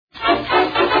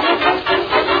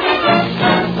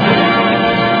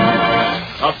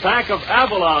pack of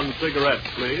Avalon cigarettes,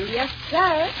 please. Yes,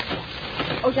 sir.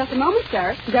 Oh, just a moment,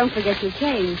 sir. Don't forget your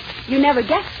change. You never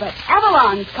guessed, but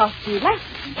Avalon's cost you less.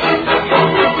 So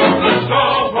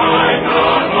why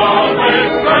not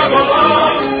always travel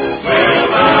on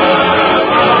with Avalon?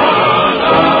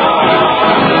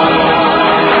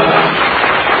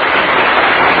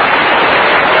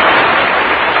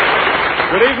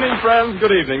 Good evening, friends.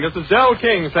 Good evening. This is Del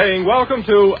King saying welcome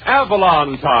to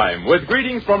Avalon Time, with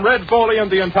greetings from Red Foley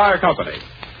and the entire company.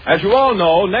 As you all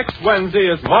know, next Wednesday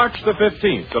is March the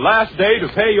 15th, the last day to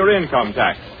pay your income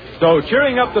tax. So,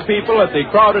 cheering up the people at the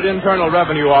crowded Internal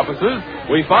Revenue offices,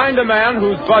 we find a man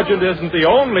whose budget isn't the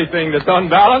only thing that's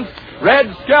unbalanced, Red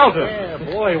Skelton. Yeah,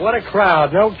 boy, what a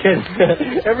crowd. No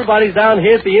kidding. Everybody's down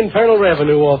here at the Internal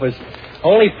Revenue office.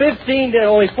 Only 4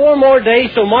 more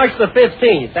days till March the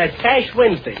 15th. That's Cash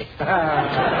Wednesday.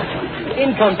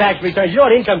 Income tax returns. You know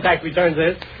what income tax returns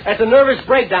is? That's a nervous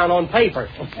breakdown on paper.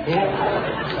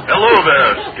 Hello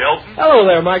there, Skelton. Hello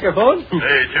there, microphone. Hey, do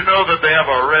you know that they have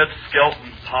a red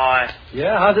Skelton pie?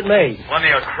 Yeah, how's it made? Plenty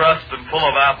of crust and full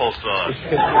of applesauce.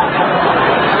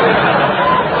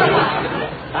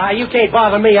 You can't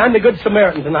bother me. I'm the Good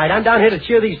Samaritan tonight. I'm down here to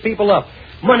cheer these people up.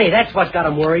 Money, that's what's got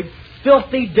them worried.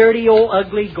 Filthy, dirty, old,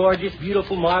 ugly, gorgeous,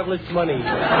 beautiful, marvelous money.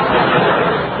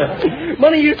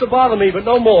 Money used to bother me, but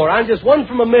no more. I'm just one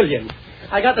from a million.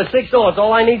 I got the 6 odds.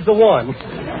 All I need's the 1.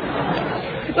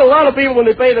 A lot of people, when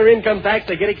they pay their income tax,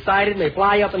 they get excited and they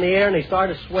fly up in the air and they start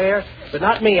to swear. But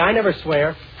not me. I never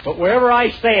swear. But wherever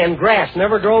I stand, grass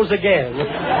never grows again.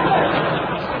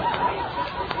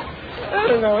 I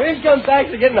don't know. Income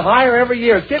tax is getting higher every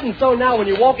year. It's getting so now when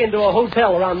you walk into a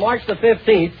hotel around March the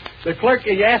 15th, the clerk,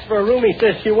 you ask for a room, he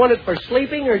says, you want it for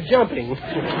sleeping or jumping?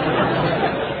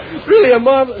 Really a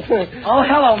marvelous... Oh,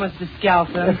 hello, Mr.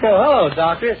 Skelton. Hello,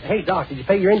 Doctor. Hey, Doc, did you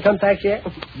pay your income tax yet?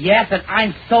 Yes, and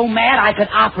I'm so mad I could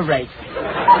operate.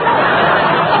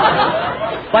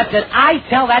 But did I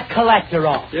tell that collector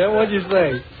off? Yeah, what'd you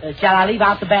say? Shall I leave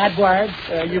out the bad words?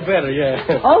 You better,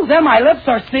 yeah. Oh, then my lips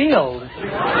are sealed.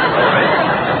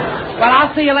 Well,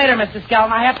 I'll see you later, Mr.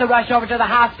 Skelton. I have to rush over to the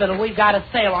hospital. We've got a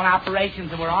sale on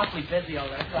operations, and we're awfully busy over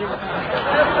there.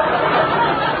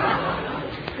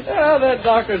 Oh, that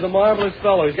doctor's a marvelous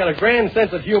fellow. He's got a grand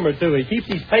sense of humor, too. He keeps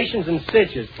his patients in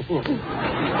stitches.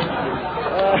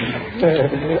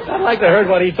 I'd like to heard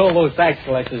what he told those tax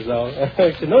collectors, though.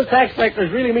 Those tax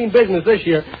collectors really mean business this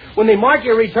year. When they mark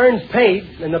your returns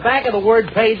paid, in the back of the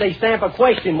word paid, they stamp a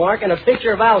question mark and a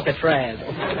picture of Alcatraz.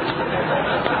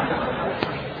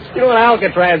 You know what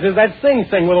Alcatraz is? That Sing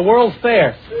Sing with a World's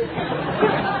Fair.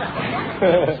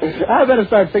 I better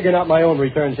start figuring out my own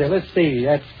returns here. Let's see.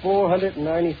 That's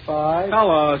 $495.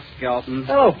 Hello, Skelton.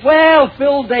 Oh, well,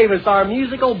 Phil Davis, our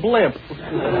musical blimp.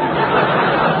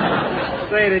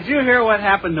 Say, did you hear what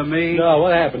happened to me? No,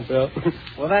 what happened, Phil?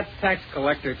 Well, that tax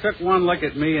collector took one look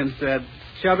at me and said,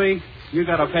 Chubby, you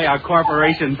got to pay our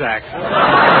corporation tax.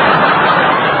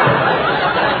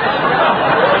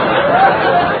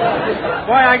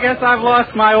 Boy, I guess I've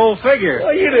lost my old figure.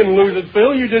 Well, you didn't lose it,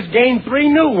 Phil. You just gained 3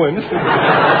 new ones.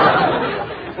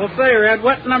 Well, say, Red,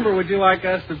 what number would you like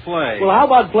us to play? Well, how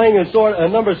about playing a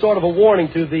number sort of a warning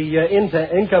to the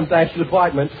income tax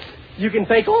department? You can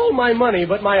take all my money,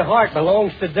 but my heart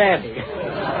belongs to Daddy.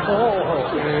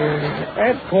 Oh,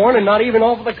 that's corn and not even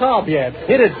off the cob yet.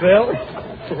 Hit it, Phil.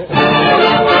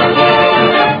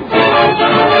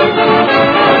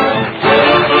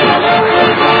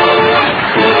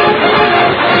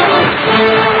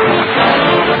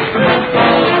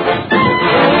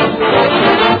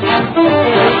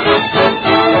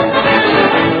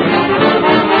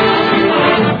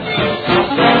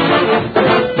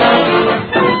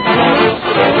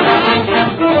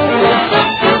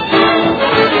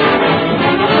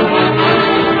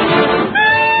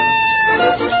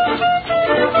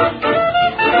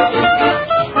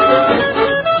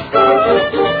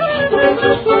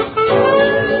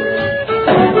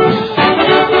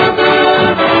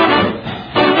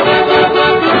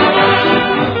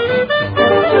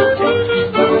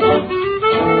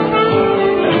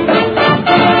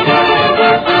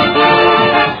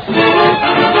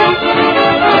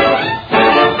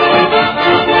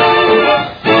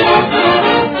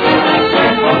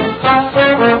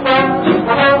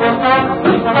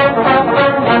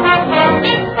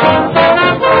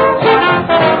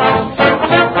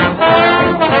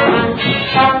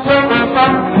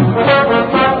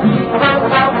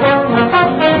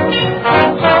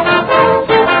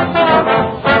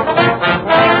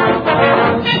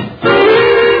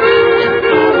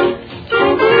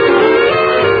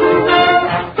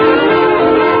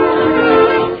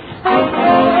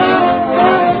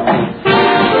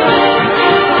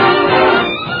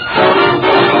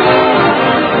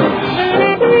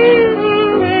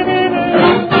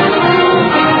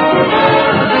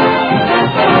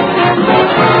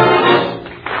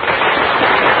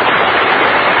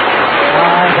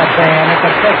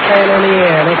 fan in the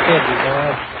air. No kidding,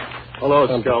 boy. Hello,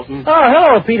 Skelton. Oh,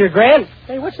 hello, Peter Grant.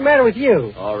 Hey, what's the matter with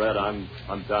you? Oh, Red, I'm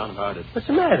downhearted. What's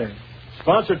the matter?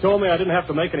 Sponsor told me I didn't have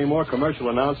to make any more commercial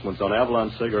announcements on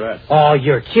Avalon cigarettes. Oh,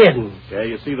 you're kidding. Yeah,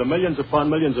 you see, the millions upon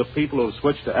millions of people who have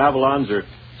switched to Avalons are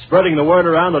spreading the word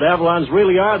around that Avalons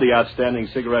really are the outstanding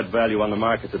cigarette value on the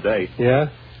market today. Yeah?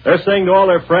 They're saying to all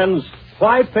their friends,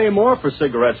 why pay more for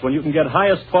cigarettes when you can get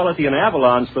highest quality in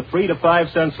Avalons for 3 to 5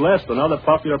 cents less than other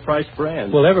popular priced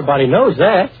brands? Well, everybody knows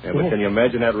that. Yeah, but can you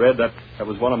imagine that, Red? That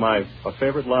was one of my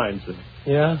favorite lines.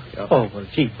 Yeah? Yeah. Oh, well,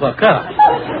 gee, buck up.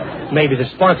 Maybe the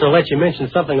sponsor will let you mention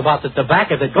something about the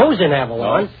tobacco that goes in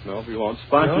Avalon. No, he won't.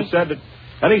 Sponsor said that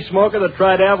any smoker that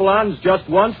tried Avalons just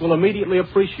once will immediately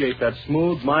appreciate that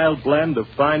smooth, mild blend of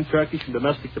fine Turkish and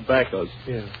domestic tobaccos.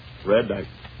 Yeah. Red, I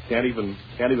can't even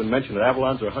mention that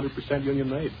Avalons are 100% union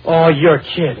made. Oh, you're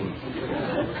kidding.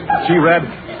 Gee, Red,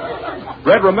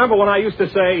 remember when I used to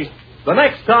say, the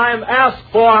next time ask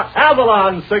for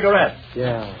Avalon cigarettes?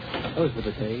 Yeah, those were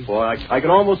the days. Boy, I can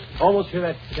almost hear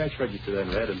that cash register then,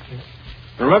 Red. And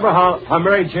remember how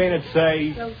Mary Jane would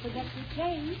say, Don't forget your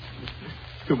change.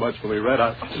 too much for me, Red.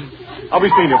 I'll be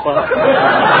seeing you, Pop.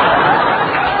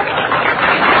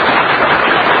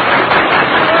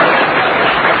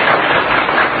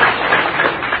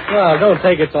 Well, don't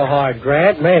take it so hard,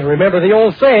 Grant. Man, remember the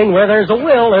old saying, where there's a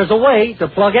will, there's a way to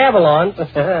plug Avalon.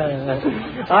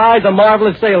 He's a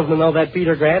marvelous salesman, though, that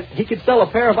Peter Grant. He could sell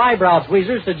a pair of eyebrow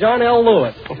tweezers to John L.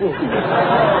 Lewis.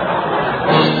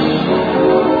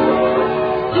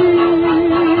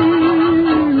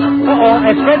 Uh-oh,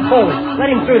 it's Red Foley. Let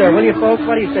him through there, will you, folks?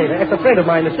 What do you say? That's a friend of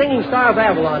mine, the singing star of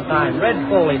Avalon time, Red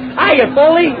Foley. Hiya,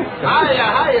 Foley!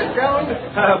 Hiya, Jones.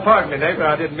 Pardon me, neighbor.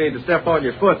 I didn't mean to step on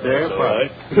your foot there. That's all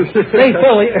right. Hey,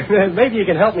 Foley, maybe you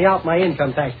can help me out with my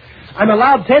income tax. I'm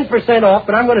allowed 10% off,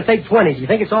 but I'm going to take 20. Do you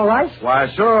think it's all right? Why,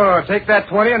 sure. Take that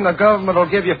 20 and the government will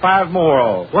give you 5 more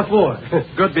off. What for?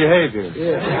 Good behavior.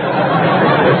 Yeah.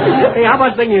 Hey, how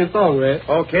about singing a song, Red?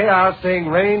 Okay, I'll sing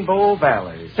Rainbow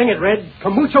Valley. Sing it, Red.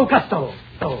 Con mucho gusto.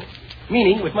 Oh,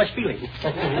 meaning with much feeling.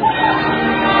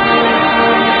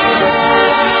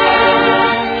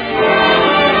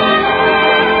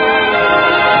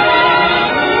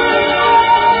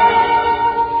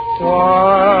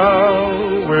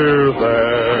 While we're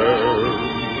there,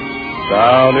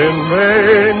 down in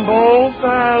Rainbow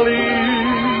Valley,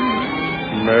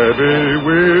 maybe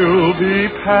we'll be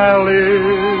pals,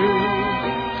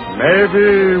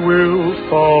 maybe we'll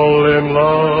fall in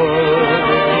love.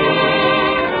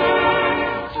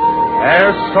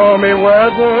 There's stormy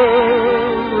weather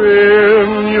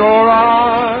in your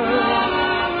eyes,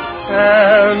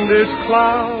 and it's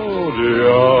cloudy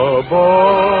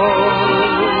above.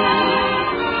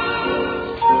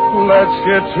 Let's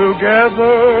get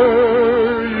together,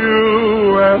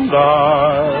 you and I,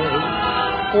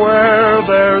 where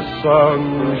there's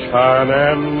sunshine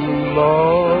and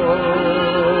love.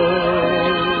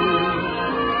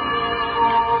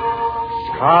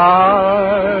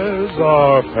 Skies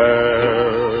are fair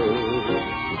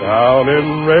down in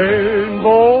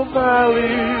Rainbow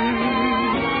Valley,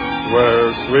 where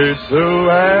sweet Sue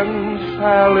and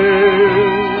Sally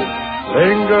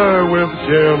linger with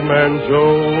Jim and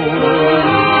Joe.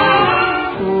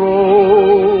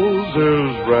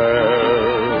 Roses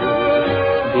red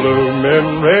bloom in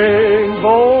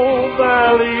Rainbow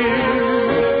Valley.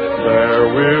 There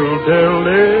we'll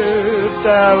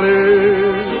dilly-dally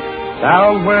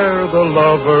down where the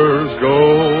lovers go.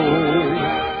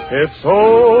 It's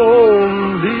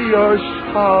only a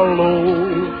shallow,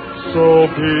 so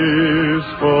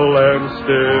peaceful and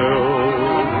still.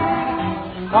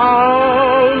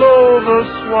 I'll over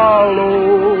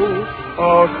swallow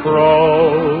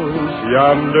across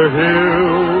yonder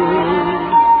hill.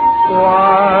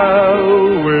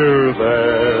 While we're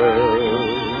there,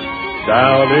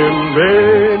 down in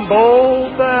Rainbow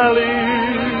Valley,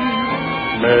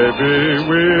 maybe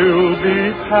we'll be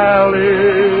pals,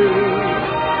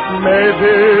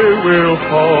 maybe we'll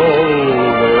fall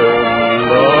in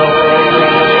love.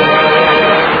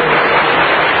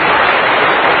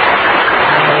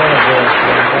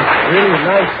 Really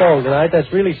nice song tonight.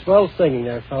 That's really swell singing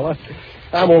there, fella.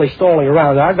 I'm only stalling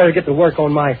around. I'd better get to work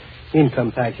on my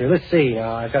income tax here. Let's see.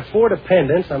 I've got 4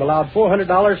 dependents. I'm allowed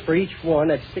 $400 for each one.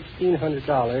 That's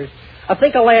 $1,600. I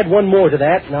think I'll add one more to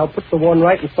that, and I'll put the one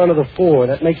right in front of the 4.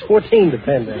 That makes 14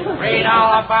 dependents. Read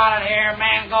all about it here.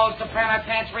 Man goes to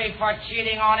penitentiary for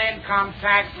cheating on income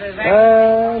taxes.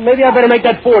 Maybe I better make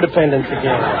that 4 dependents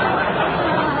again.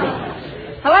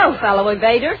 Hello, fellow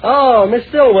evader. Oh, Miss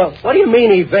Stillwell. What do you mean,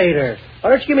 evader? Why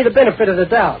don't you give me the benefit of the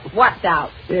doubt? What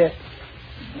doubt? Yeah.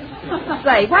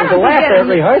 Say, why To don't you laugh get at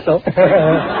rehearsal.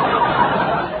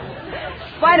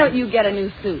 Why don't you get a new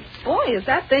suit? Boy, is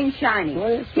that thing shiny.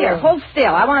 Well, Here, hold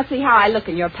still. I want to see how I look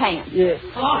in your pants. Yeah.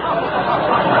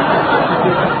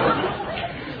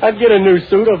 I'd get a new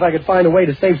suit if I could find a way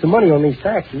to save some money on these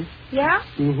taxes. Yeah?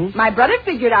 Mm-hmm. My brother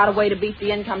figured out a way to beat the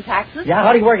income taxes. Yeah,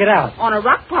 how'd he work it out? On a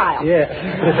rock pile. Yeah.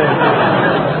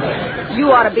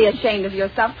 You ought to be ashamed of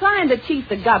yourself trying to cheat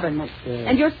the government. Yeah.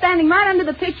 And you're standing right under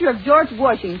the picture of George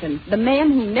Washington, the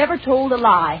man who never told a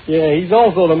lie. Yeah, he's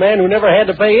also the man who never had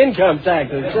to pay income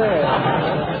taxes.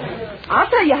 Yeah. I'll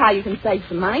tell you how you can save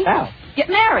some money. How? Get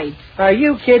married. Are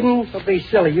you kidding? Don't be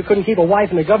silly. You couldn't keep a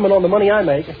wife in the government on the money I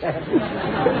make.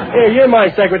 Here, you're my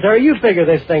secretary. You figure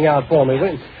this thing out for me.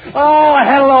 Oh,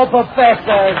 hello,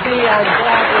 Professor. Gee, I'm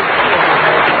glad to see you.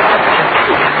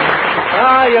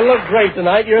 Ah, you look great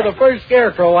tonight. You're the first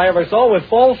scarecrow I ever saw with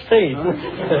false teeth.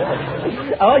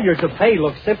 Oh, your toupee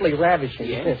looks simply ravishing.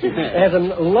 Yes. It has a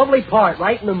lovely part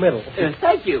right in the middle.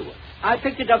 Thank you. I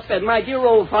picked it up at my dear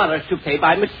old father's toupee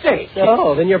by mistake.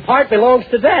 Oh, then your part belongs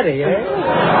to Daddy, eh?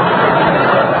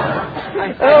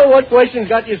 Oh, what questions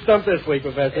got you stumped this week,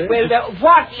 Professor? Well,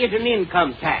 what is an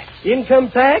income tax?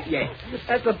 Income tax? Yes.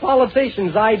 That's a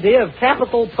politician's idea of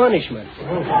capital punishment.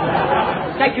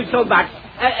 Thank you so much.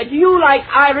 Do you like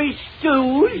Irish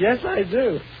stews? Yes, I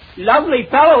do. Lovely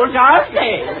fellows, aren't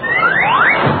they?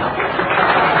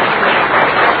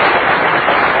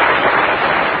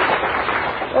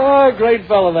 Oh, great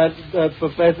fellow, that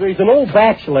professor. He's an old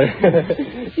bachelor.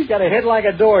 He's got a head like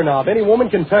a doorknob. Any woman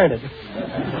can turn it.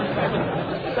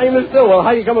 Say, Miss Stillwell,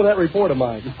 how you come with that report of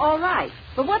mine? All right.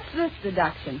 But what's this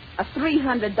deduction? A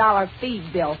 $300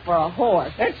 feed bill for a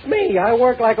horse. That's me. I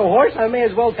work like a horse. I may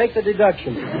as well take the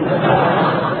deduction.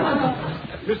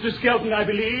 Mr. Skelton, I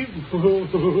believe.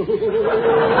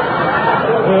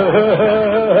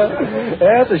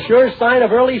 That's a sure sign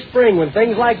of early spring when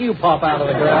things like you pop out of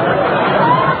the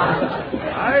ground.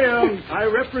 I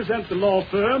represent the law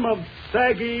firm of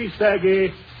Saggy,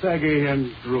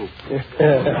 and Droop.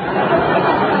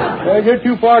 Well, you're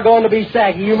too far gone to be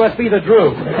saggy. You must be the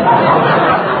Droop.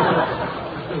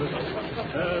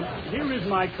 Here is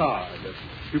my card.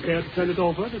 If you care to turn it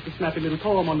over, there's a snappy little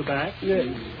poem on the back. Yeah.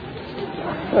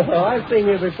 Oh, I've seen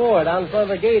you before down in front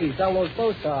of the gate. He's selling those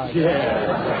postcards.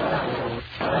 Yeah.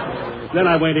 Then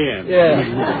I went in.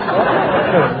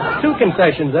 Yeah. 2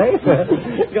 concessions, eh?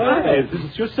 Go ahead. This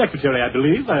is your secretary, I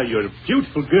believe. You're a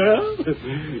beautiful girl.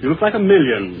 You look like $1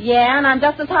 million. Yeah, and I'm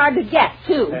just as hard to get,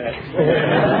 too.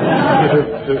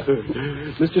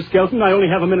 Mr. Skelton, I only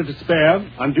have a minute to spare.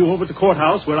 I'm due over at the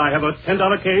courthouse where I have a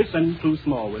 $10 case and 2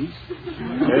 small ones.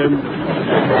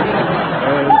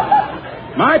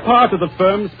 My part of the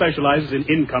firm specializes in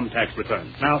income tax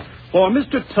returns. Now, for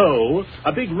Mr. Toe,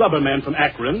 a big rubber man from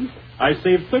Akron, I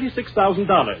saved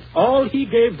 $36,000. All he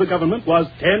gave the government was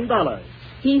 $10.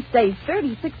 He saved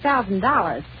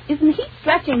 $36,000. Isn't he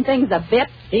stretching things a bit?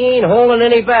 He ain't holding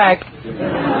any back.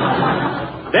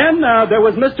 Then there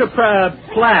was Mr.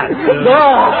 Platt.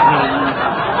 No!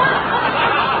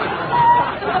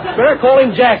 Better call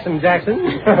him Jackson.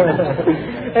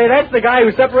 Hey, that's the guy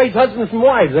who separates husbands from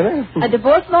wives, isn't it? A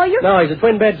divorce lawyer? No, he's a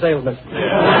twin bed salesman.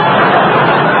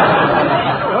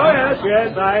 Oh,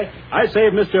 yes. I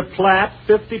saved Mr. Platt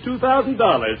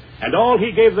 $52,000, and all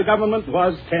he gave the government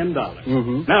was $10.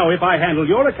 Mm-hmm. Now, if I handle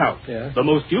your account, the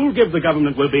most you'll give the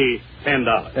government will be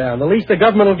 $10. Yeah, the least the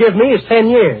government will give me is 10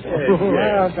 years.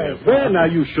 Okay. Well, now,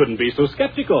 you shouldn't be so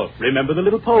skeptical. Remember the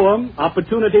little poem,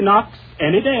 Opportunity Knocks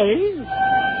Any Day?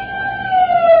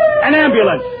 An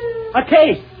ambulance! A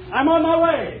case! I'm on my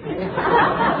way!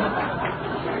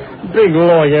 Big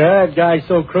lawyer. That guy's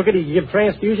so crooked he can give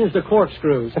transfusions to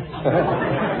corkscrews. Say,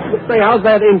 how's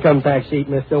that income tax sheet,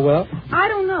 Miss Stillwell? I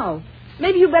don't know.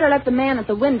 Maybe you better let the man at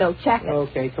the window check it.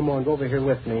 Okay, come on, go over here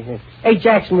with me. Hey,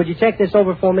 Jackson, would you check this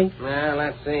over for me? Well,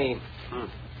 let's see.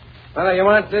 Well, if you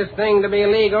want this thing to be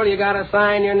legal, you got to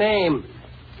sign your name.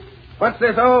 What's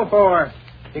this O for?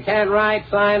 You can't write,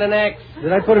 sign an X.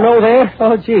 Did I put an O there?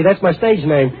 Oh, gee, that's my stage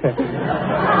name.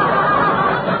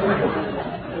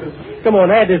 Come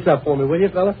on, add this up for me, will you,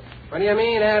 fella? What do you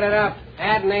mean, add it up?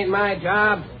 Adding ain't my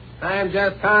job. I'm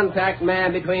just contact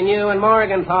man between you and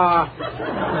Morgenthau.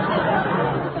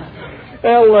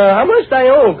 Well, how much do I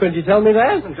owe? Could you tell me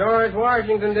that? George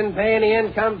Washington didn't pay any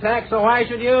income tax, so why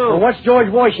should you? Well, what's George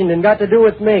Washington got to do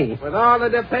with me? With all the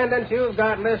dependents you've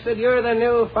got listed, you're the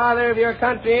new father of your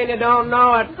country and you don't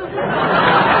know it.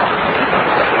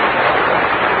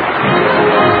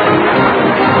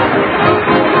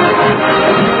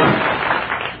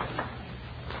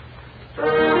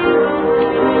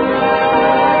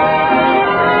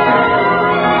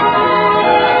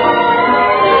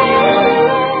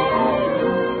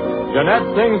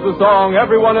 That sings the song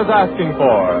everyone is asking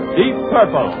for, Deep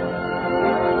Purple.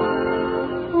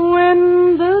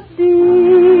 When the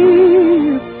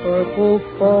deep purple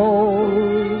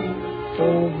falls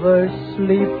over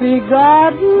sleepy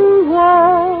garden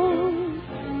walls,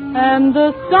 and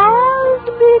the stars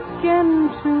begin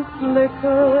to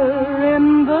flicker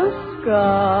in the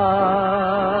sky,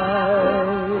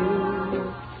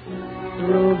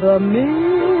 through the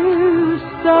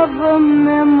mist of a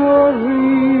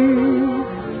memory,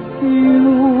 you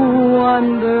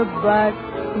wander back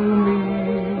to me,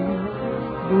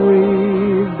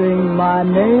 breathing my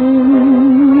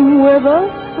name with a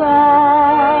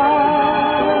sigh.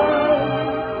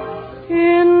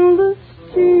 In the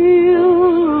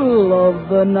still of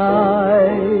the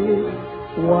night,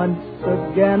 once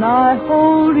again I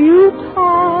hold you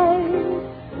tight.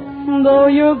 Though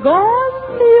you're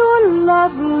gone, your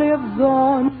love lives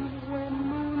on when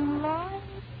moonlight.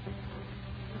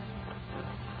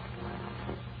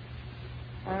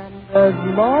 And as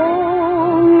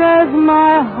long as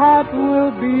my heart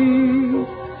will beat,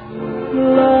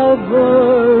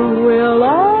 lover will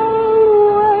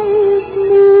always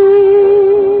be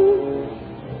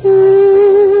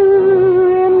here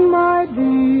in my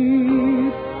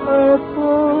deep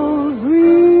purple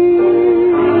dream.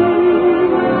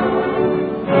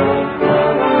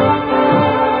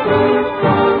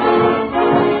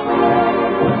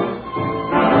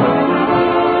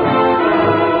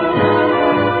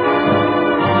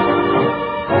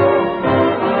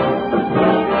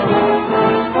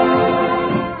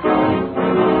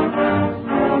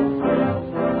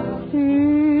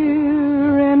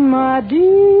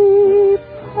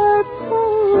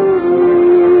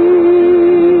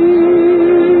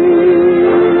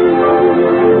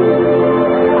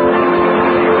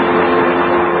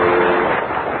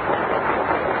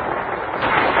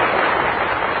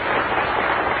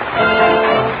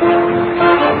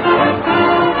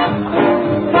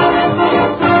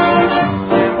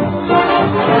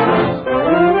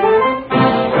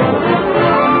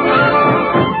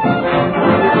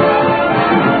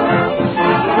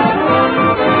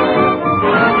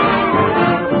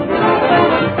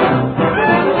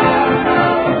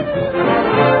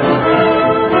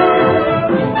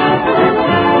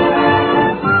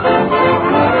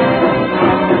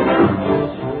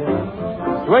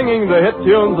 Swinging the hit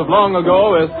tunes of long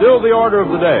ago is still the order of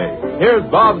the day. Here's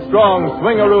Bob Strong's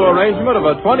swingaroo arrangement of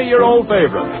a 20-year-old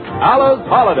favorite, Alice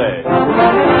Holiday.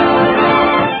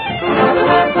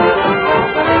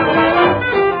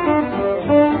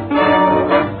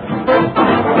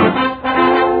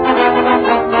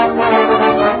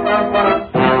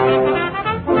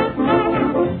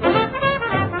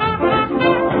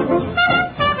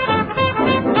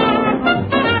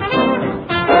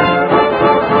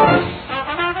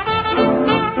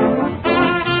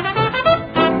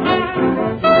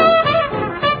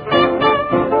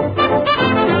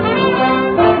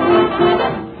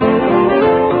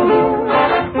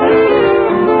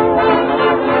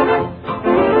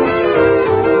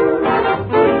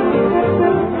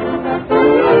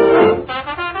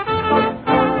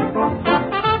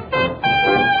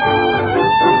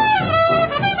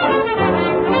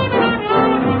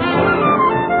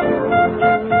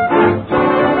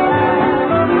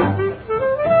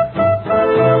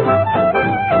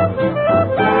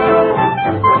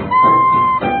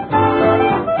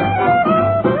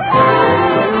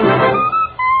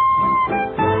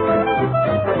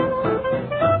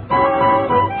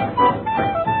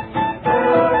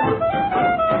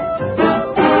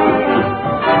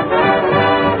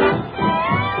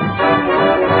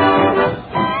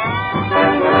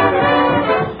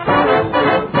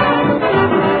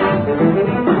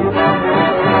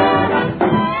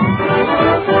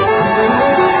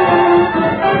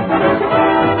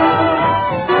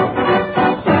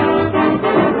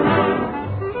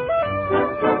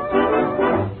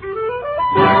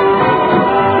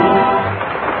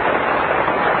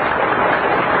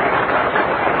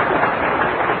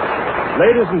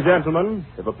 Ladies and gentlemen,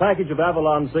 if a package of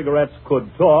Avalon cigarettes could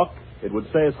talk, it would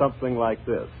say something like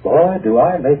this. Boy, do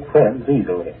I make friends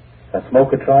easily. A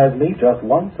smoker tries me just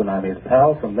once, and I'm his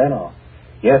pal from then on.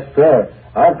 Yes, sir,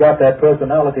 I've got that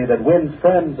personality that wins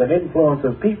friends and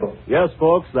influences people. Yes,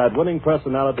 folks, that winning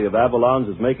personality of Avalon's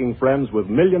is making friends with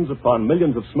millions upon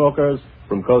millions of smokers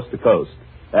from coast to coast.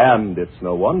 And it's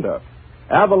no wonder.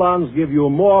 Avalon's give you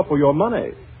more for your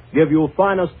money. Give you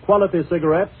finest quality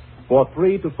cigarettes for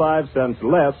 3 to 5 cents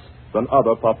less than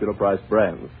other popular priced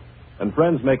brands. And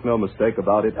friends, make no mistake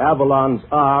about it, Avalon's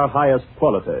are highest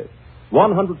quality.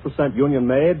 100% union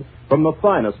made from the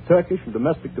finest Turkish and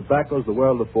domestic tobaccos the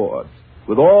world affords.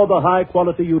 with all the high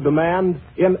quality you demand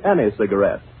in any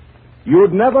cigarette.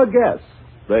 You'd never guess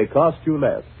they cost you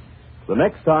less. The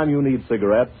next time you need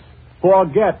cigarettes,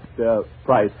 forget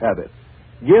price habits.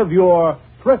 Give your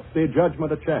thrifty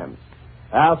judgment a chance.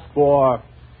 Ask for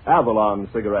Avalon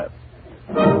cigarettes.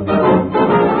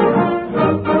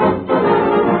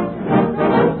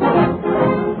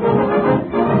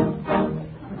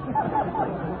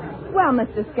 Well,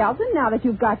 Mr. Skelton, now that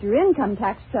you've got your income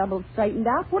tax troubles straightened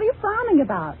out, what are you frowning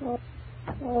about?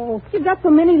 Oh, you've got so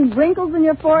many wrinkles in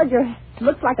your forehead, your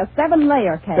looks like a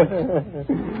 7-layer cake.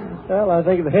 Well, I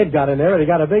think the head got in there and he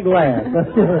got a big laugh.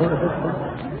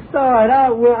 It's all right.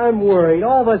 I'm worried.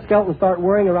 All of us Skeltons start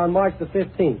worrying around March the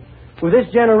 15th. With this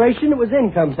generation, it was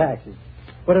income taxes.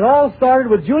 But it all started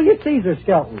with Julius Caesar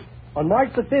Skelton. On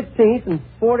March the 15th in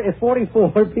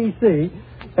 44 B.C.,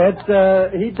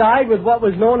 he died with what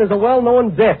was known as a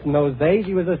well-known death in those days.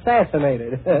 He was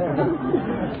assassinated.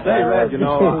 Say, Red,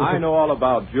 I know all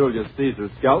about Julius Caesar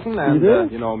Skelton, and,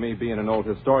 me being an old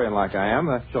historian like I am,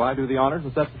 shall I do the honors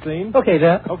and set the scene? Okay,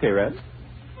 Dad. Okay, Red.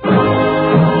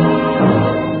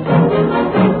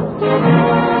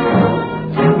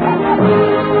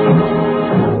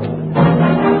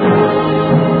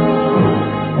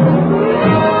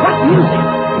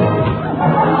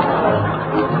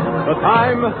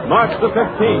 Time, March the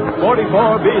 15th,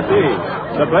 44 B.C.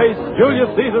 The place,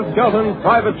 Julius Caesar Skelton's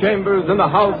private chambers in the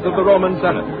house of the Roman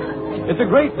Senate. It's a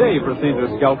great day for Caesar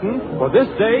Skelton, for this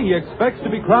day he expects to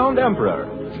be crowned emperor.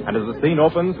 And as the scene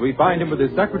opens, we find him with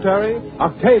his secretary,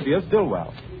 Octavius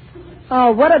Dillwell.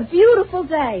 Oh, what a beautiful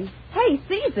day. Hey,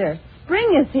 Caesar,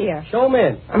 spring is here. Show him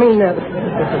in.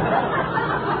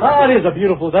 Oh, it is a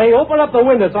beautiful day. Open up the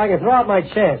window so I can throw out my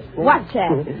chest. What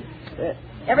chest?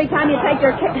 Every time you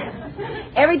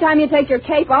take your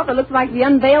cape off, it looks like the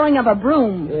unveiling of a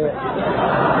broom. Yeah.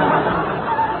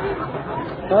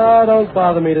 Oh, don't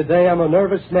bother me today. I'm a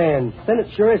nervous man. Senate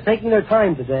sure is taking their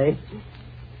time today.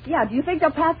 Yeah, do you think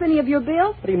they'll pass any of your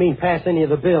bills? What do you mean, pass any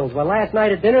of the bills? Well, last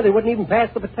night at dinner, they wouldn't even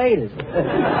pass the potatoes.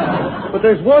 But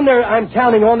there's one there I'm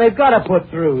counting on they've got to put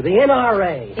through, the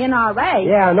NRA. NRA?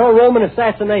 Yeah, no Roman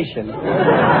assassination.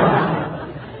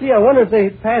 Gee, I wonder if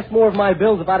they'd pass more of my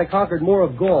bills if I'd have conquered more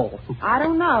of Gaul. I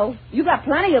don't know. You got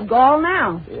plenty of Gaul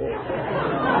now.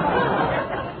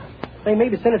 Say,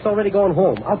 maybe the Senate's already going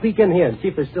home. I'll peek in here and see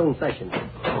if they're still in session.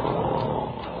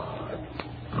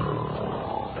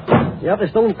 Yep, they're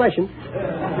still in session.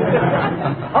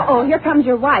 Uh-oh, here comes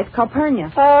your wife,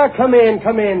 Calpurnia. Ah, come in,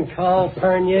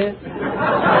 Calpurnia.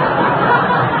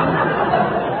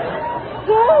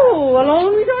 So,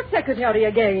 alone with your secretary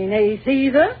again, eh,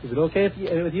 Caesar? Is it okay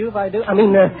with you if I do?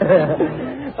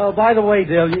 Oh, by the way,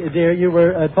 dear, you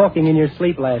were talking in your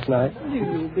sleep last night.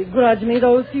 You begrudge me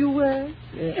those few words?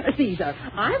 Yeah. Caesar,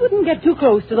 I wouldn't get too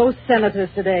close to those senators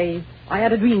today. I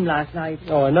had a dream last night.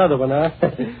 Oh, another one, huh?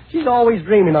 She's always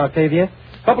dreaming, Octavia.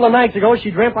 A couple of nights ago, she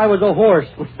dreamt I was a horse.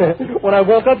 When I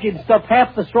woke up, she'd stuffed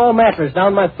half the straw mattress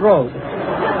down my throat.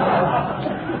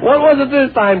 What was it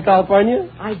this time, Calpurnia?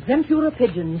 I dreamt you were a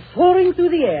pigeon soaring through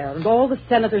the air, and all the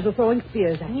senators were throwing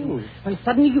spears at you. When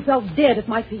suddenly you fell dead at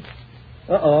my feet.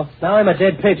 Uh-oh. Now I'm a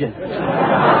dead pigeon.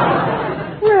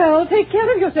 Well, take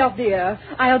care of yourself, dear.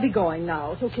 I'll be going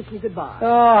now, so kiss me goodbye. Oh,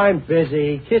 I'm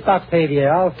busy. Kiss Octavia.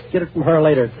 I'll get it from her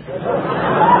later.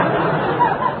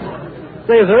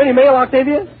 Say, is there any mail,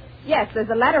 Octavia? Yes, there's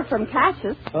a letter from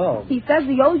Cassius. Oh. He says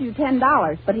he owes you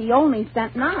 $10, but he only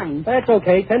sent $9. That's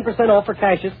okay. 10% off for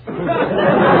Cassius.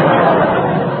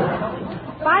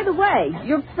 By the way,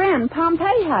 your friend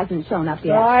Pompey hasn't shown up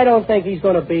yet. No, I don't think he's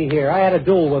going to be here. I had a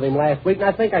duel with him last week, and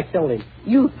I think I killed him.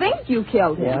 You think you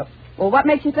killed him? Yep. Well, what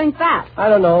makes you think that? I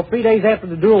don't know. 3 days after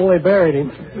the duel, they buried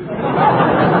him.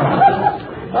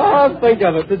 Oh, think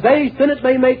of it. Today, Senate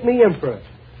may make me emperor.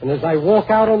 And as I walk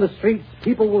out on the streets,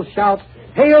 people will shout,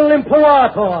 "Hail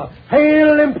Imperator!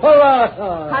 Hail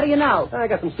Imperator!" How do you know? I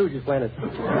got some stooges planted.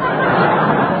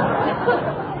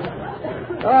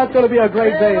 Oh, it's going to be a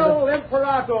great day. Hail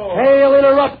Imperator! Hail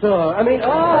Interruptor!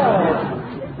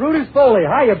 Brutus Foley.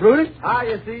 Hiya, Brutus.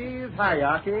 Hiya, Steve. Hiya,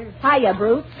 Aki. Hiya,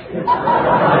 Bruce.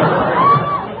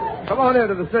 Come on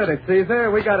into the Senate, Caesar.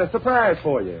 We got a surprise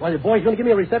for you. Well, your boy's going to give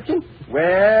me a reception?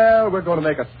 Well, we're going to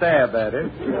make a stab at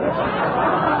it.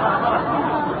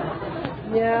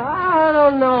 Yeah, I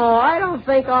don't know. I don't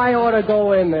think I ought to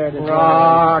go in there today.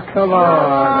 Oh, come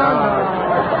on.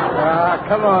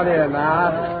 Come on in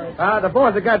now. The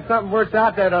boys have got something worked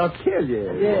out that'll kill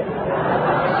you. Yeah.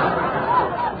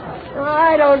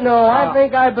 I don't know. I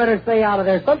think I better stay out of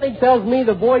there. Something tells me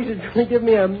the boys are going to give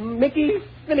me a Mickey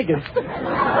Finnegan.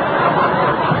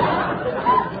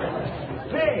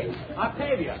 Hey,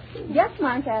 Octavia, Yes,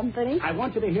 Mark Anthony. I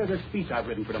want you to hear this speech I've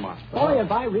written for tomorrow. Boy,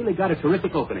 have I really got a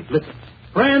terrific opening. Listen.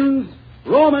 Friends,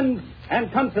 Romans,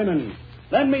 and countrymen,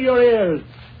 lend me your ears.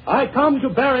 I come to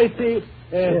bury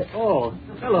oh,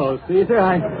 hello, Caesar.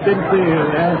 I didn't see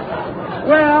you there.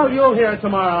 Well, you'll hear it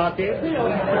tomorrow, Octavia.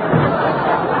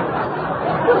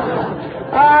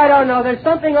 I don't know. There's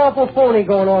something awful phony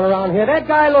going on around here. That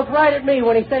guy looked right at me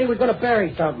when he said he was going to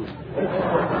bury something.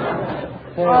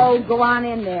 Oh, go on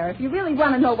in there. If you really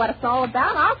want to know what it's all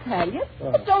about, I'll tell you.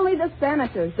 It's only the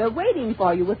senators. They're waiting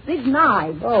for you with big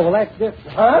knives. Oh, well, that's different.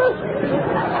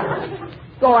 Huh?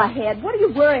 Go ahead. What are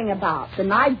you worrying about? The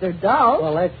knives are dull.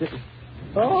 Well, that's it.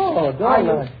 Oh,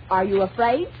 darn. Are you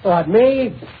afraid? What,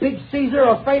 me? Big Caesar,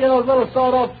 afraid of those little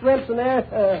sawed-off shrimps in there?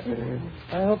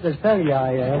 I hope there's plenty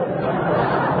I am.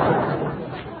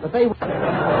 But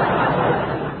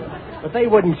they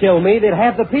wouldn't kill me. They'd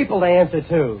have the people to answer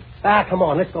to. Come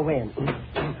on, let's go in. Hey, take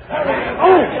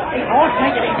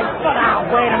it easy. Sit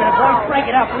down. Wait a minute, boys. Break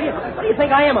it up, will you? What do you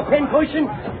think I am, a pincushion?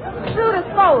 Brutus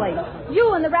Foley,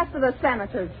 you and the rest of the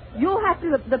senators, you'll have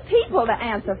the people to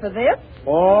answer for this.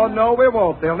 Oh, no, we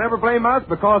won't. They'll never blame us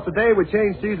because today we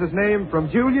changed Caesar's name from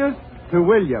Julius to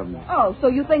William. Oh, so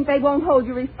you think they won't hold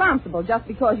you responsible just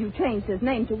because you changed his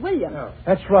name to William? No.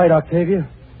 That's right, Octavia.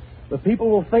 The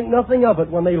people will think nothing of it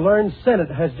when they learn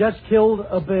Senate has just killed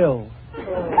a bill.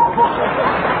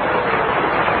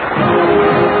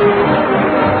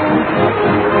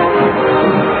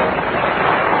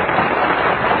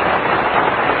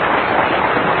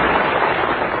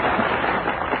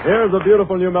 Here's a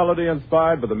beautiful new melody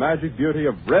inspired by the magic beauty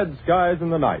of red skies in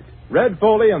the night. Red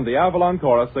Foley and the Avalon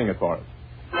Chorus sing it for us.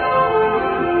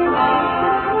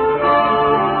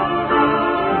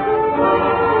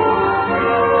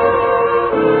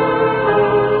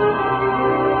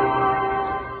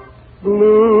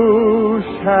 Blue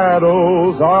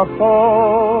shadows are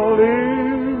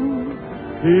falling,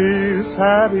 peace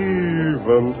at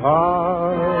eventide,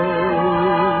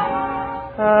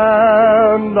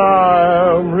 and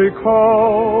I am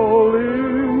recalling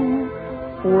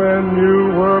when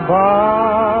you were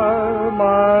by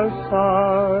my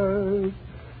side.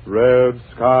 Red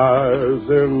skies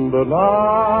in the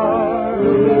night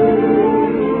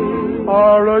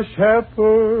are a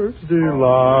shepherd's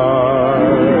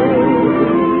delight.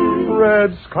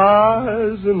 Red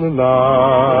skies in the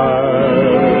night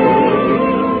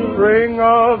bring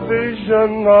a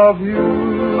vision of you.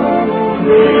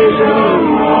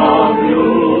 Vision of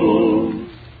you.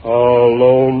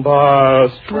 Alone by a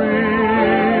stream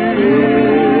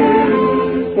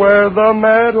where the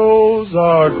meadows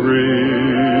are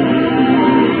green,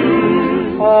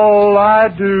 all I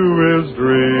do is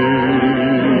dream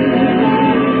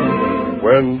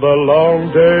when the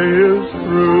long day is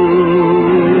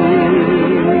through.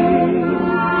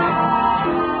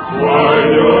 While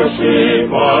your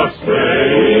sheep are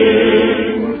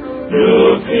straying,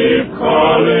 you'll keep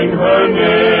calling her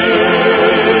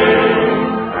name,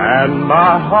 and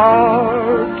my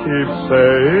heart keeps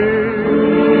saying,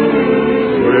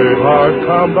 sweetheart,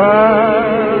 come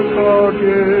back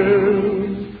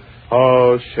again.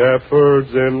 A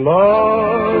shepherd's in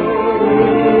love,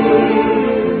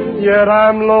 yet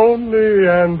I'm lonely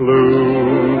and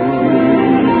blue.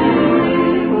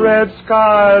 Red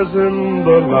skies in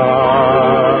the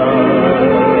night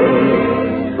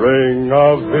bring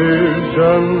a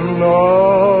vision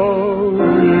of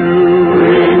you.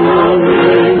 Bring a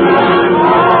vision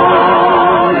of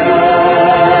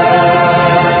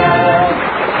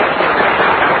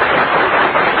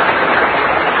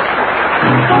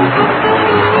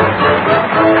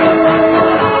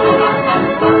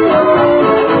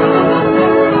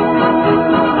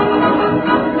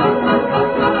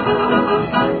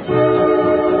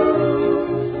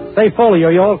Say, Foley,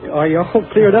 are you all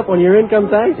cleared up on your income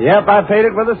tax? Yep, I paid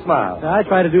it with a smile. I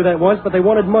tried to do that once, but they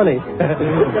wanted money.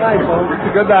 Good night, folks.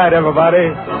 Good night, everybody.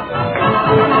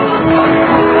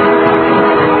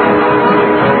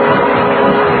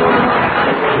 Be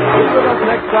with us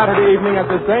next Saturday evening at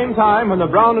the same time when the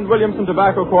Brown and Williamson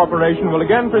Tobacco Corporation will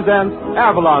again present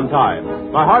Avalon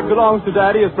Time. My Heart Belongs to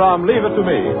Daddy is from Leave It to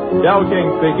Me. Del King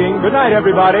speaking. Good night,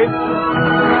 everybody.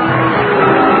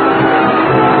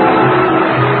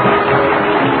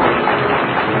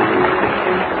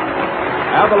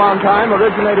 Avalon Time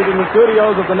originated in the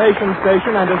studios of the Nation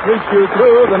Station and has reached you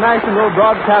through the National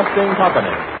Broadcasting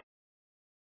Company.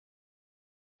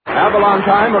 Avalon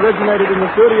Time originated in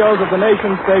the studios of the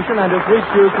Nation Station and has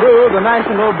reached you through the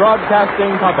National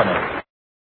Broadcasting Company.